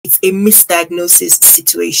it's a misdiagnosis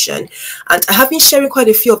situation. And I have been sharing quite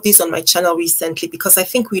a few of these on my channel recently because I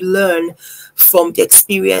think we learn from the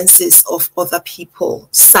experiences of other people,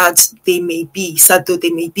 sad though they may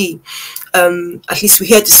be. At least we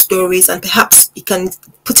hear the stories, and perhaps you can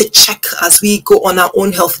put a check as we go on our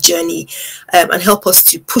own health journey, and help us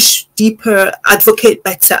to push deeper, advocate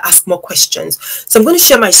better, ask more questions. So I'm going to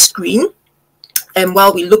share my screen, and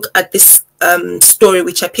while we look at this story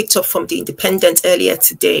which I picked up from the Independent earlier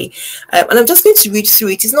today, and I'm just going to read through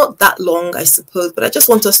it. It's not that long, I suppose, but I just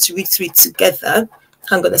want us to read through it together.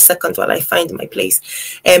 Hang on a second while I find my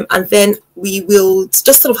place, and then we will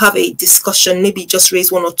just sort of have a discussion, maybe just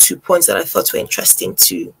raise one or two points that I thought were interesting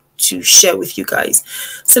to share with you guys.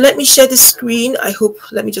 So let me share the screen. I hope,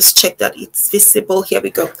 let me just check that it's visible. Here we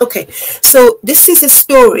go. Okay, so this is a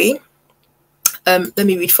story. Let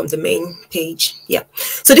me read from the main page. Yeah,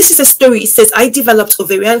 so this is a story. It says, I developed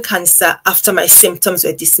ovarian cancer after my symptoms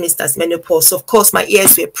were dismissed as menopause. So of course my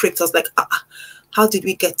ears were pricked. I was like, how did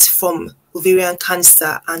we get from ovarian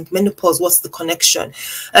cancer and menopause? What's the connection?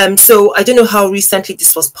 So I don't know how recently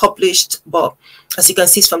this was published, but as you can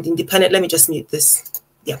see, it's from the Independent. Let me just mute this.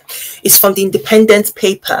 Yeah, it's from the Independent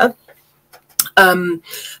paper.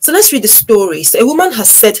 So let's read the story. So a woman has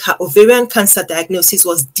said her ovarian cancer diagnosis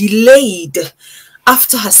was delayed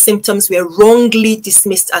after her symptoms were wrongly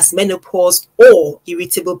dismissed as menopause or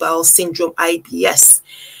irritable bowel syndrome, IBS,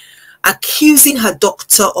 accusing her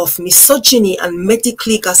doctor of misogyny and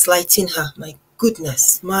medically gaslighting her. My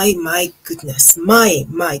goodness, my goodness,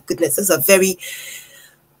 my goodness. Those are very,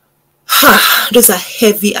 those are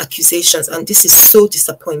heavy accusations, and this is so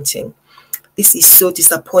disappointing. This is so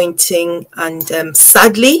disappointing, and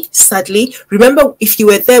sadly, remember, if you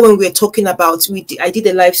were there when we were talking about, I did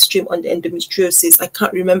a live stream on the endometriosis. I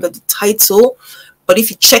can't remember the title, but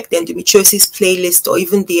if you check the endometriosis playlist, or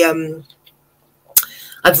even the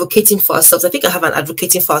advocating for ourselves, I think I have an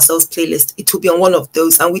advocating for ourselves playlist. It will be on one of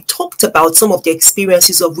those, and we talked about some of the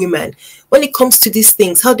experiences of women when it comes to these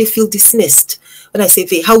things, how they feel dismissed. When I say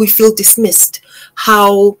they, how we feel dismissed,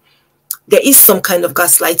 how there is some kind of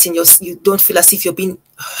gaslighting. You don't feel as if you're being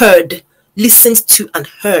heard, listened to and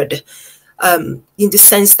heard, in the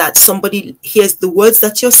sense that somebody hears the words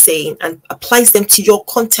that you're saying and applies them to your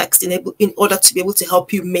context in order to be able to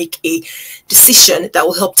help you make a decision that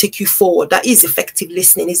will help take you forward. That is effective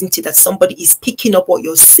listening, isn't it? That somebody is picking up what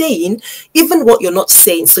you're saying, even what you're not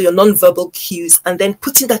saying, so your non-verbal cues, and then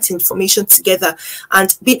putting that information together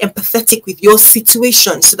and being empathetic with your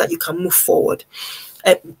situation so that you can move forward.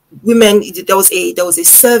 Women, there was a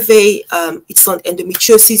survey. It's on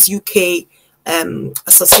Endometriosis UK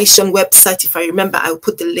Association website. If I remember, I'll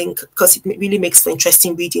put the link because it really makes for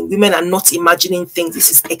interesting reading. Women are not imagining things. This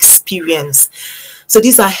is experience. So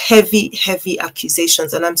these are heavy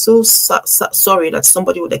accusations, and I'm so sorry that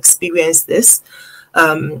somebody would experience this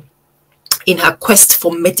in her quest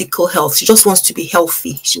for medical health. She just wants to be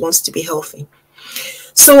healthy. She wants to be healthy.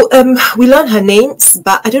 So we learned her name,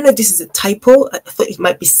 Sbba. I don't know if this is a typo. I thought it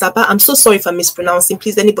might be Sbba. I'm so sorry if I'm mispronouncing.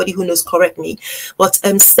 Please, anybody who knows, correct me. But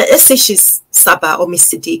let's say she's Sbba or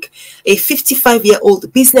Miss Siddique. A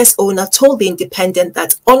 55-year-old business owner told the Independent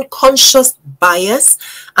that unconscious bias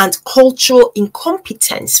and cultural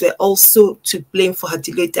incompetence were also to blame for her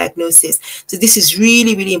delayed diagnosis. So this is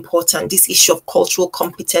really important, this issue of cultural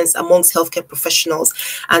competence amongst healthcare professionals,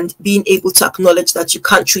 and being able to acknowledge that you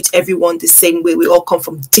can't treat everyone the same way. We all come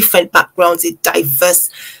from different backgrounds, a diverse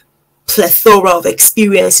plethora of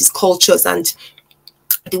experiences, cultures, and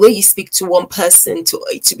the way you speak to one person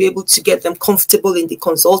to be able to get them comfortable in the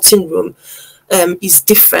consulting room is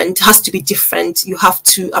different, has to be different. You have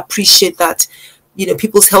to appreciate that, you know,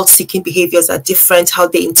 people's health-seeking behaviors are different. How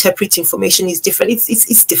they interpret information is different.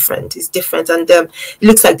 It's different, and it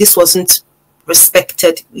looks like this wasn't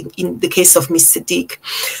respected in the case of Miss Siddique.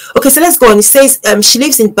 Okay, so let's go on. It says she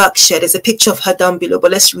lives in Berkshire. There's a picture of her down below,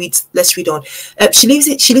 but let's read on. She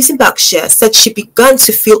lives in Berkshire. Said she began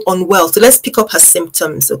to feel unwell. So let's pick up her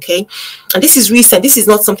symptoms, okay? And this is recent. This is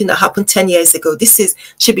not something that happened 10 years ago.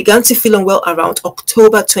 She began to feel unwell around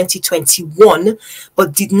October 2021,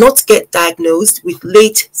 but did not get diagnosed with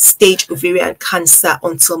late stage ovarian cancer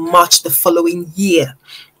until March the following year.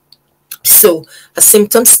 So her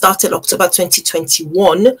symptoms started October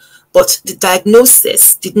 2021, but the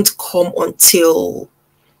diagnosis didn't come until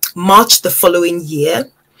March the following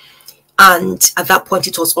year. And at that point,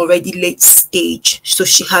 it was already late stage. So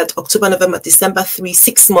she had October, November, December,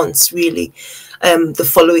 6 months really, the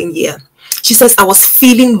following year. She says, I was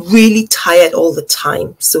feeling really tired all the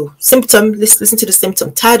time. So symptom, let's listen to the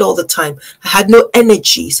symptom. Tired all the time. I had no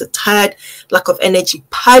energy. So tired, lack of energy,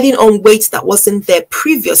 piling on weight that wasn't there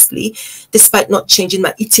previously, despite not changing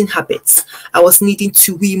my eating habits. I was needing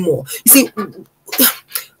to weigh more. You see,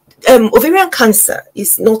 ovarian cancer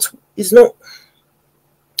is not,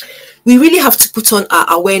 we really have to put on our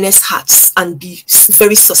awareness hats and be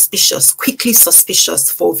very suspicious, quickly suspicious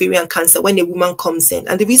for ovarian cancer when a woman comes in.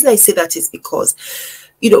 And the reason I say that is because,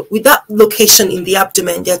 you know, with that location in the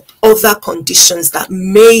abdomen, there are other conditions that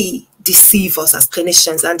may deceive us as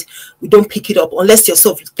clinicians, and we don't pick it up unless you're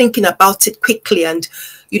sort of thinking about it quickly and,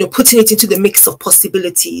 you know, putting it into the mix of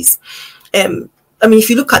possibilities. I mean,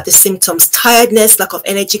 if you look at the symptoms, tiredness, lack of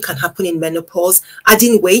energy can happen in menopause.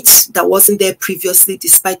 Adding weight that wasn't there previously,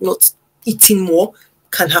 despite not eating more,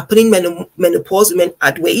 can happen in menopause. Women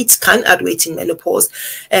can add weight in menopause.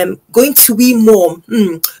 Going to weigh more,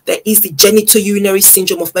 there is the genitourinary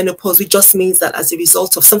syndrome of menopause, which just means that as a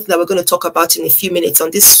result of something that we're going to talk about in a few minutes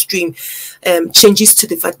on this stream, changes to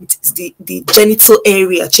the genital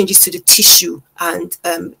area, changes to the tissue, and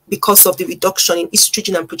because of the reduction in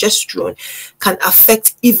estrogen and progesterone, can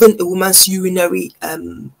affect even a woman's urinary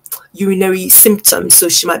symptoms. So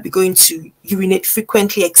she might be going to urinate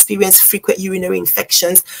frequently, experience frequent urinary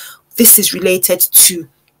infections. This is related to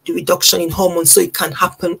the reduction in hormones, so it can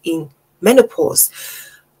happen in menopause.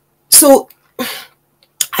 So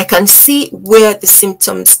I can see where the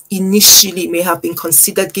symptoms initially may have been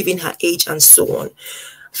considered given her age and so on.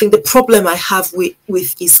 I think the problem I have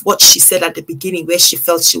with is what she said at the beginning, where she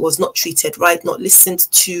felt she was not treated right, not listened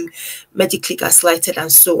to, medically gaslighted and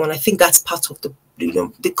so on. I think that's part of the, you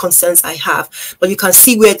know, the concerns I have. But you can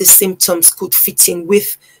see where the symptoms could fit in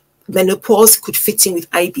with menopause, could fit in with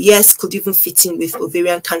IBS, could even fit in with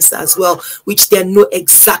ovarian cancer as well, which there are no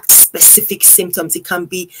exact specific symptoms. It can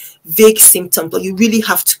be vague symptoms, but you really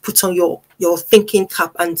have to put on your thinking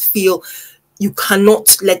cap and feel you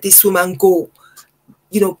cannot let this woman go,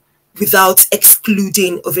 you know, without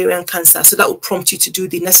excluding ovarian cancer. So that will prompt you to do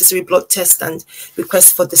the necessary blood test and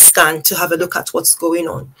request for the scan to have a look at what's going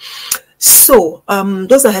on. So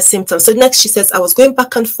those are her symptoms. So next she says, I was going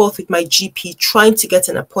back and forth with my GP trying to get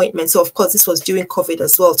an appointment. So of course this was during COVID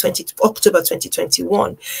as well, October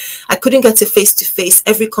 2021. I couldn't get a face-to-face.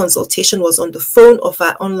 Every consultation was on the phone or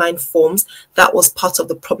via online forms. That was part of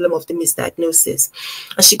the problem of the misdiagnosis.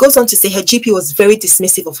 And she goes on to say her GP was very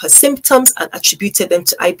dismissive of her symptoms and attributed them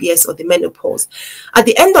to IBS or the menopause. At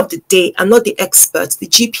the end of the day, I'm not the expert. The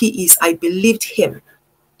GP is. I believed him.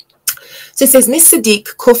 So it says, Ms.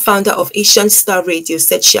 Siddique, co-founder of Asian Star Radio,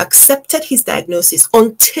 said she accepted his diagnosis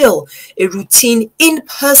until a routine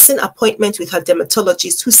in-person appointment with her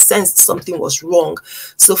dermatologist who sensed something was wrong.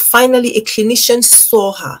 So finally, a clinician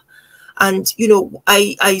saw her. And, you know,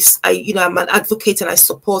 I'm an advocate and I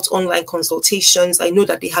support online consultations. I know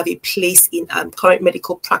that they have a place in current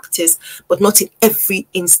medical practice, but not in every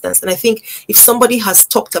instance. And I think if somebody has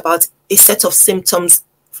talked about a set of symptoms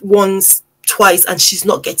once, twice, and she's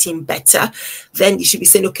not getting better, then you should be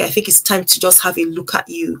saying, okay, I think it's time to just have a look at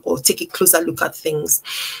you or take a closer look at things.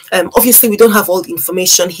 Obviously, we don't have all the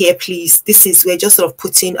information here, please. This is, we're just sort of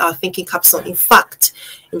putting our thinking caps on. In fact,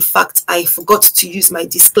 I forgot to use my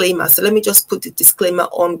disclaimer. So let me just put the disclaimer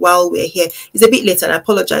on while we're here. It's a bit late and I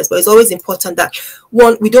apologize, but it's always important that,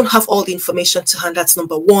 one, we don't have all the information to hand. That's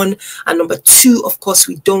number one. And number two, of course,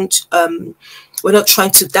 we're not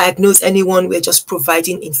trying to diagnose anyone. We're just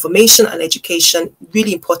providing information and education.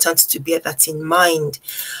 Really important to bear that in mind.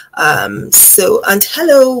 And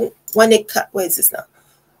hello, Waneka, where is this now?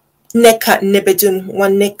 Neka Nebedum,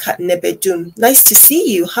 Waneka Nebedum. Nice to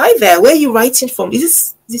see you. Hi there. Where are you writing from?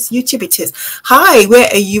 Is this YouTube? It is. Hi, where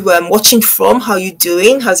are you watching from? How are you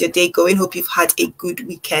doing? How's your day going? Hope you've had a good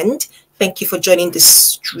weekend. Thank you for joining the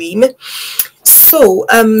stream. So,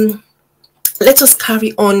 let us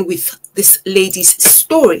carry on with this lady's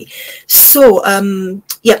story. So,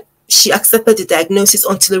 yeah, she accepted the diagnosis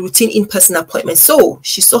until a routine in-person appointment. So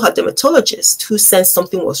she saw her dermatologist who sensed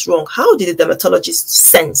something was wrong. How did the dermatologist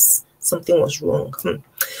sense something was wrong?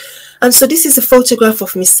 And so this is a photograph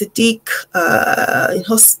of Miss Siddique in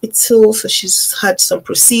hospital. So she's had some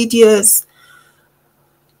procedures.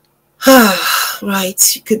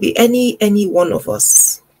 Right, it could be any one of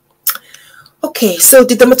us. Okay, so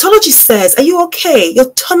the dermatologist says, are you okay?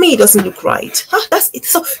 Your tummy doesn't look right. That's it.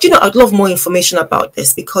 So, you know, I'd love more information about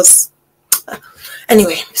this because,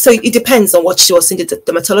 anyway, so it depends on what she was seeing the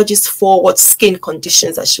dermatologist for, what skin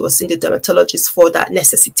conditions that she was seeing the dermatologist for that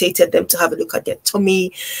necessitated them to have a look at their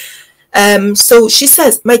tummy. So she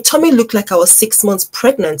says, my tummy looked like I was 6 months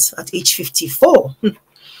pregnant at age 54.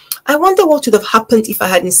 I wonder what would have happened if I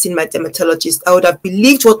hadn't seen my dermatologist. I would have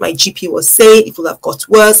believed what my GP was saying. It would have got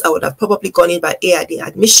worse. I would have probably gone in by AID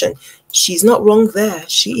admission. She's not wrong there.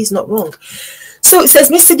 She is not wrong. So it says,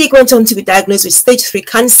 Ms. Siddique went on to be diagnosed with stage 3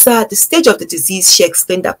 cancer. The stage of the disease, she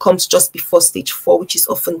explained, that comes just before stage 4, which is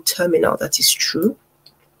often terminal. That is true.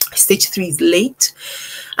 Stage 3 is late.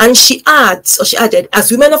 And she added,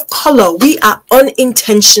 as women of color, we are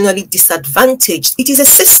unintentionally disadvantaged. It is a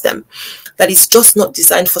system that is just not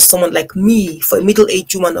designed for someone like me, for a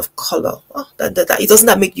middle-aged woman of color. Oh, doesn't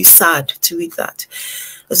that make you sad to read that?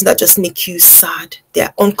 Doesn't that just make you sad? There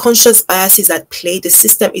are unconscious biases at play. The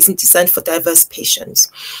system isn't designed for diverse patients.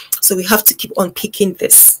 So we have to keep on picking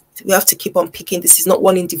this. We have to keep on picking. This is not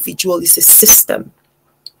one individual. It's a system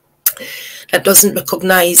that doesn't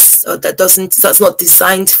recognize, that's not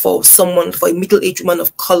designed for someone, for a middle-aged woman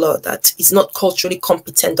of color, that is not culturally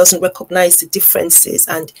competent, doesn't recognize the differences,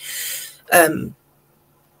 and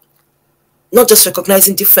not just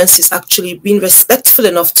recognizing differences, actually being respectful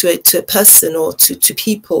enough to a person or to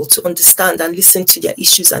people to understand and listen to their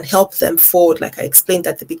issues and help them forward, like I explained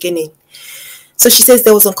at the beginning. So she says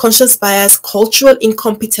there was unconscious bias, cultural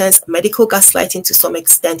incompetence, medical gaslighting to some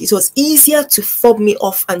extent. It was easier to fob me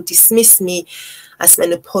off and dismiss me as a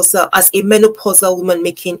menopausal woman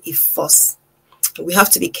making a fuss. We have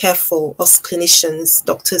to be careful, us clinicians,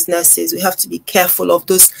 doctors, nurses, we have to be careful of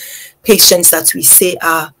those patients that we say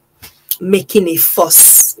are making a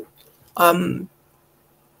fuss.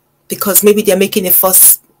 Because maybe they're making a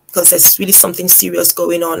fuss because there's really something serious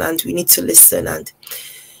going on and we need to listen. And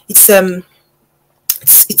it's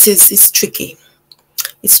tricky.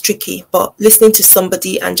 It's tricky, but listening to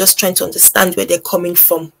somebody and just trying to understand where they're coming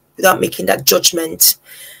from without making that judgment.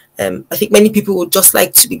 I think many people would just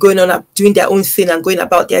like to be going on doing their own thing and going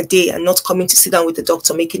about their day and not coming to sit down with the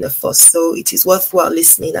doctor making a fuss. So it is worthwhile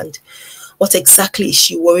listening. And what exactly is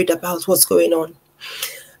she worried about? What's going on?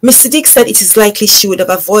 Ms. Siddique said it is likely she would have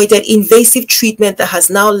avoided invasive treatment that has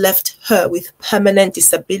now left her with permanent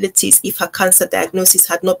disabilities if her cancer diagnosis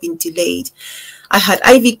had not been delayed. I had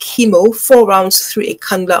IV chemo, 4 rounds through a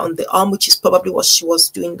cannula on the arm, which is probably what she was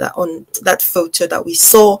doing that on that photo that we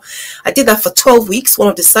saw. I did that for 12 weeks. One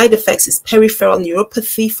of the side effects is peripheral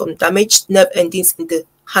neuropathy from damaged nerve endings in the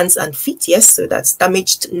hands and feet. Yes, so that's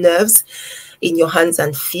damaged nerves in your hands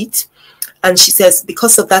and feet. And she says,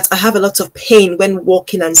 because of that, I have a lot of pain when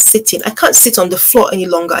walking and sitting. I can't sit on the floor any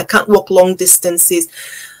longer. I can't walk long distances.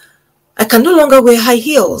 I can no longer wear high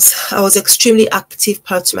heels. I was extremely active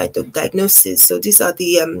prior to my diagnosis. So these are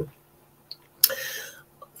the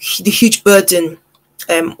huge burden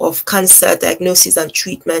of cancer diagnosis and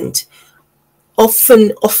treatment.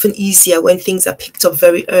 Often easier when things are picked up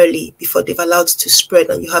very early before they've allowed to spread,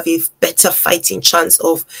 and you have a better fighting chance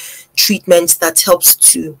of treatment that helps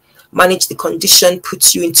to manage the condition,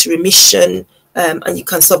 puts you into remission, and you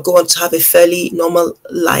can sort of go on to have a fairly normal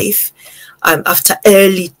life after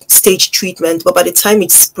early stage treatment. But by the time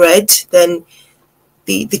it's spread, then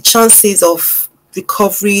the chances of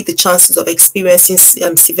recovery, the chances of experiencing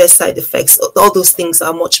severe side effects, all those things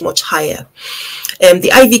are much higher. The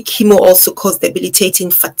IV chemo also caused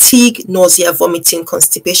debilitating fatigue, nausea, vomiting,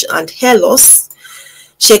 constipation, and hair loss.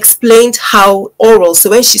 She explained how oral,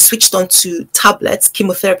 so when she switched on to tablets,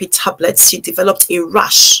 chemotherapy tablets, she developed a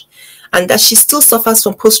rash, and that she still suffers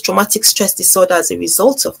from post-traumatic stress disorder as a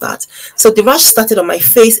result of that. So the rash started on my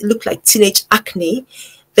face. It looked like teenage acne.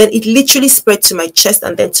 Then it literally spread to my chest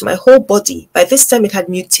and then to my whole body. By this time, it had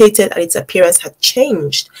mutated and its appearance had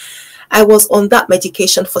changed. I was on that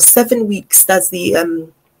medication for 7 weeks. That's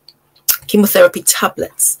the chemotherapy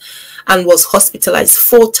tablets, and was hospitalized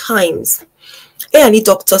 4 times. A&E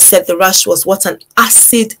doctor said the rash was what an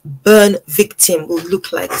acid burn victim would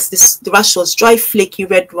look like. The rash was dry, flaky,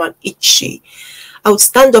 red one, itchy. I would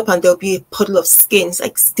stand up and there'll be a puddle of skin. It's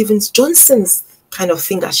like Stevens Johnson's kind of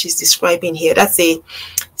thing that she's describing here. That's a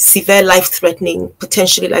severe life-threatening,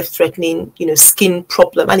 potentially life-threatening, skin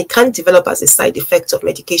problem, and it can develop as a side effect of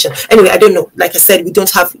medication. Anyway, I don't know. Like I said, we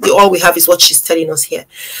don't have, all we have is what she's telling us here.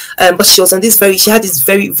 But she was on this she had this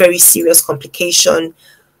very serious complication.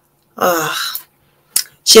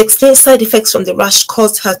 She explained side effects from the rash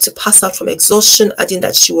caused her to pass out from exhaustion, adding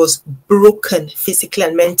that she was broken physically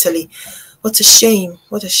and mentally. What a shame.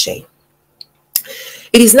 What a shame.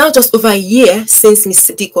 It is now just over a year since Ms.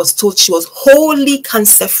 Siddique was told she was wholly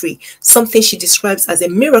cancer-free, something she describes as a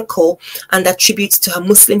miracle and attributes to her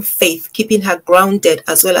Muslim faith, keeping her grounded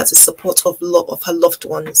as well as the support of her loved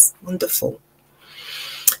ones. Wonderful.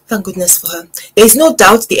 Thank goodness for her. There is no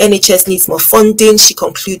doubt the NHS needs more funding. She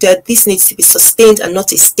concluded this needs to be sustained and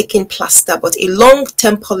not a sticking plaster, but a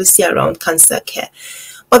long-term policy around cancer care.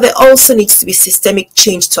 But there also needs to be systemic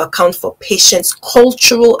change to account for patients'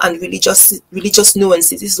 cultural and religious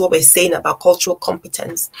nuances. This is what we're saying about cultural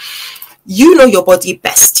competence. You know your body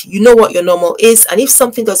best. You know what your normal is. And if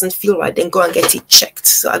something doesn't feel right, then go and get it checked.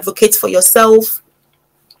 So advocate for yourself.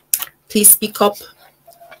 Please speak up.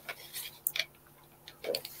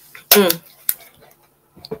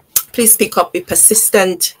 Please speak up. Be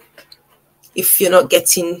persistent. If you're not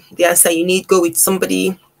getting the answer you need, go with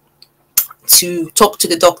somebody to talk to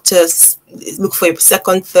the doctors. Look for a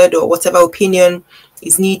second, third, or whatever opinion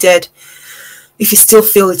is needed if you still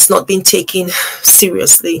feel it's not being taken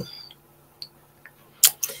seriously.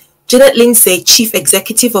 Janet Lindsay, Chief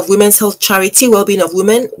Executive of Women's Health Charity, Wellbeing of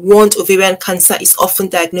Women, warned ovarian cancer is often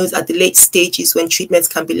diagnosed at the late stages when treatments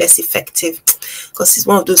can be less effective, because it's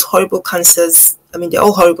one of those horrible cancers. I mean, they're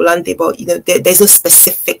all horrible, aren't they? But, you know, there's no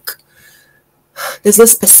specific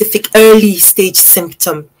early stage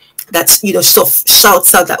symptom that, you know, sort of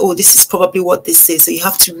shouts out that, oh, this is probably what this is. So you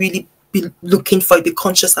have to really be looking for it, be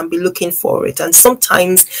conscious and be looking for it. And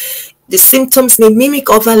sometimes the symptoms may mimic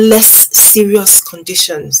other less serious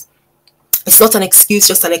conditions. It's not an excuse,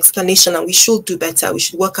 just an explanation, and we should do better. We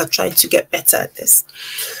should work at trying to get better at this.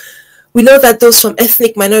 We know that those from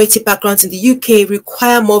ethnic minority backgrounds in the UK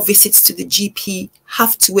require more visits to the GP,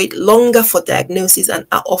 have to wait longer for diagnosis, and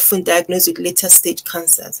are often diagnosed with later stage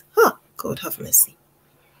cancers. God have mercy.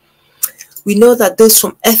 We know that those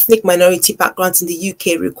from ethnic minority backgrounds in the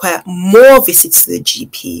UK require more visits to the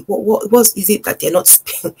GP. What is it that they're not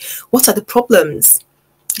speaking? What are the problems?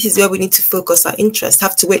 This is where we need to focus our interest.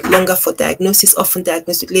 Have to wait longer for diagnosis, often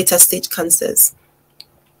diagnosed with later stage cancers.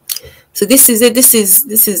 So this is it. This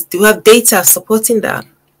is. Do we have data supporting that?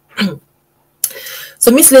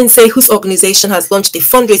 So Ms. Lindsay, whose organization has launched a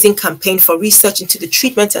fundraising campaign for research into the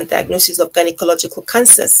treatment and diagnosis of gynecological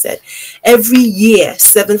cancers, said every year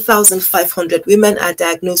 7,500 women are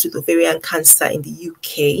diagnosed with ovarian cancer in the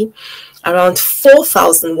UK. Around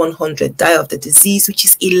 4,100 die of the disease, which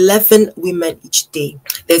is 11 women each day.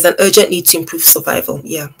 There's an urgent need to improve survival.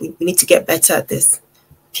 Yeah, we need to get better at this,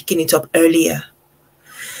 picking it up earlier.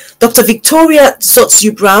 Dr. Victoria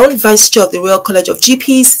Zotzu-Brown, Vice Chair of the Royal College of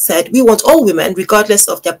GPs, said, we want all women, regardless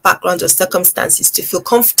of their background or circumstances, to feel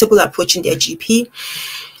comfortable approaching their GP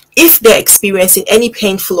if they're experiencing any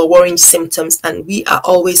painful or worrying symptoms, and we are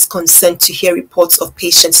always concerned to hear reports of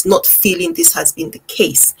patients not feeling this has been the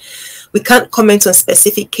case. We can't comment on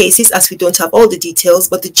specific cases as we don't have all the details,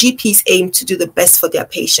 but the GPs aim to do the best for their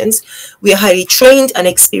patients. We are highly trained and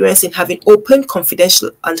experienced in having open,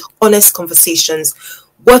 confidential, and honest conversations,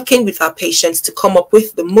 working with our patients to come up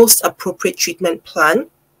with the most appropriate treatment plan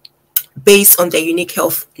based on their unique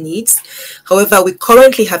health needs. However, we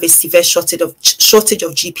currently have a severe shortage of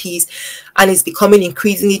GPs, and it's becoming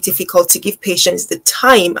increasingly difficult to give patients the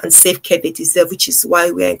time and safe care they deserve, which is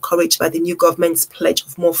why we are encouraged by the new government's pledge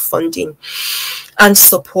of more funding and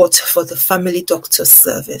support for the family doctor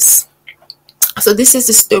service. So this is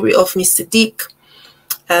the story of Ms. Siddique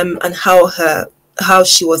and how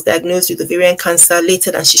she was diagnosed with ovarian cancer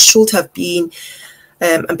later than she should have been,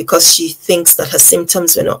 and because she thinks that her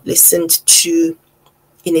symptoms were not listened to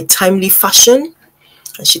in a timely fashion,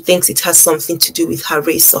 and she thinks it has something to do with her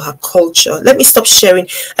race or her culture. Let me stop sharing.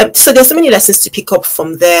 So there's so many lessons to pick up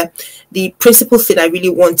from there. The principal thing I really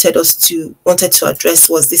wanted to address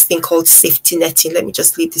was this thing called safety netting. Let me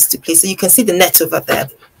just leave this to play. So you can see the net over there.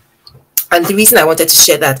 And the reason I wanted to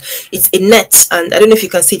share that, it's a net, and I don't know if you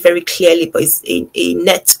can see it very clearly, but it's a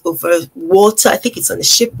net over water. I think it's on a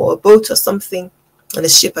ship or a boat or something. On a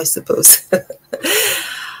ship, I suppose.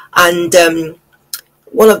 And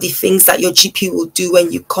one of the things that your GP will do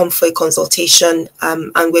when you come for a consultation,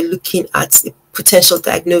 and we're looking at the potential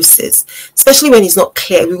diagnosis, especially when it's not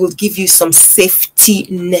clear, we will give you some safety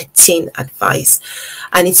netting advice.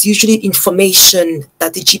 And it's usually information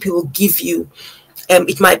that the GP will give you.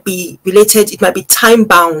 It might be related, it might be time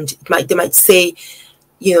bound. They might say,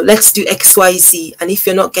 you know, let's do XYZ, and if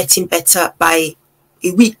you're not getting better by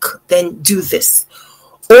a week, then do this.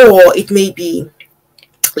 Or it may be,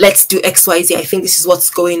 let's do XYZ, I think this is what's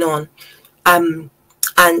going on. And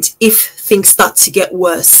if things start to get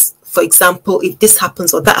worse, for example, if this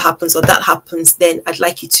happens or that happens or that happens, then I'd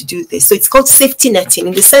like you to do this. So it's called safety netting,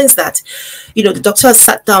 in the sense that, you know, the doctor has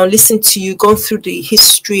sat down, listened to you, gone through the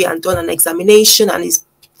history and done an examination, and is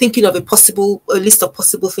thinking of a list of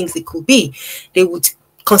possible things it could be. They would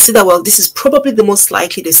consider, well, this is probably the most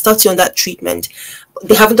likely. They start you on that treatment.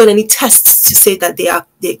 They haven't done any tests to say that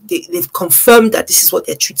they've confirmed that this is what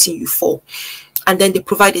they're treating you for. And then they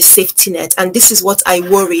provide a safety net. And this is what I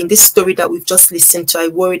worry in this story that we've just listened to. I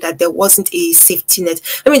worry that there wasn't a safety net.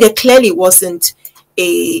 I mean, there clearly wasn't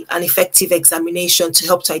an effective examination to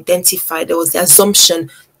help to identify. There was the assumption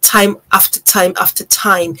time after time after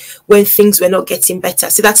time when things were not getting better.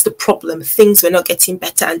 So that's the problem. Things were not getting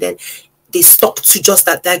better, and then they stuck to just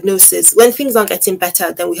that diagnosis. When things aren't getting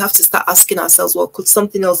better, then we have to start asking ourselves, well, could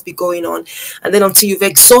something else be going on? And then until you've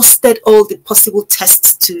exhausted all the possible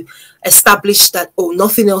tests to establish that, oh,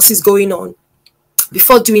 nothing else is going on,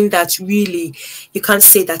 before doing that, really, you can't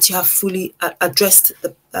say that you have fully addressed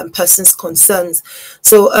the person's concerns.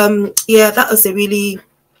 So, yeah, that was a really,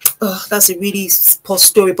 that's a really poor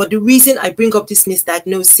story. But the reason I bring up this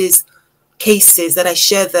misdiagnosis cases, that I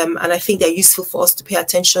share them, and I think they're useful for us to pay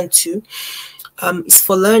attention to, is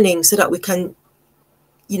for learning, so that we can,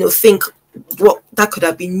 you know, think what that could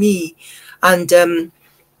have been me, and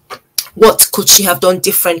what could she have done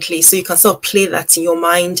differently. So you can sort of play that in your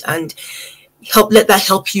mind and let that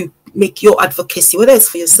help you make your advocacy, whether it's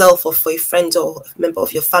for yourself or for a friend or a member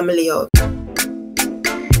of your family or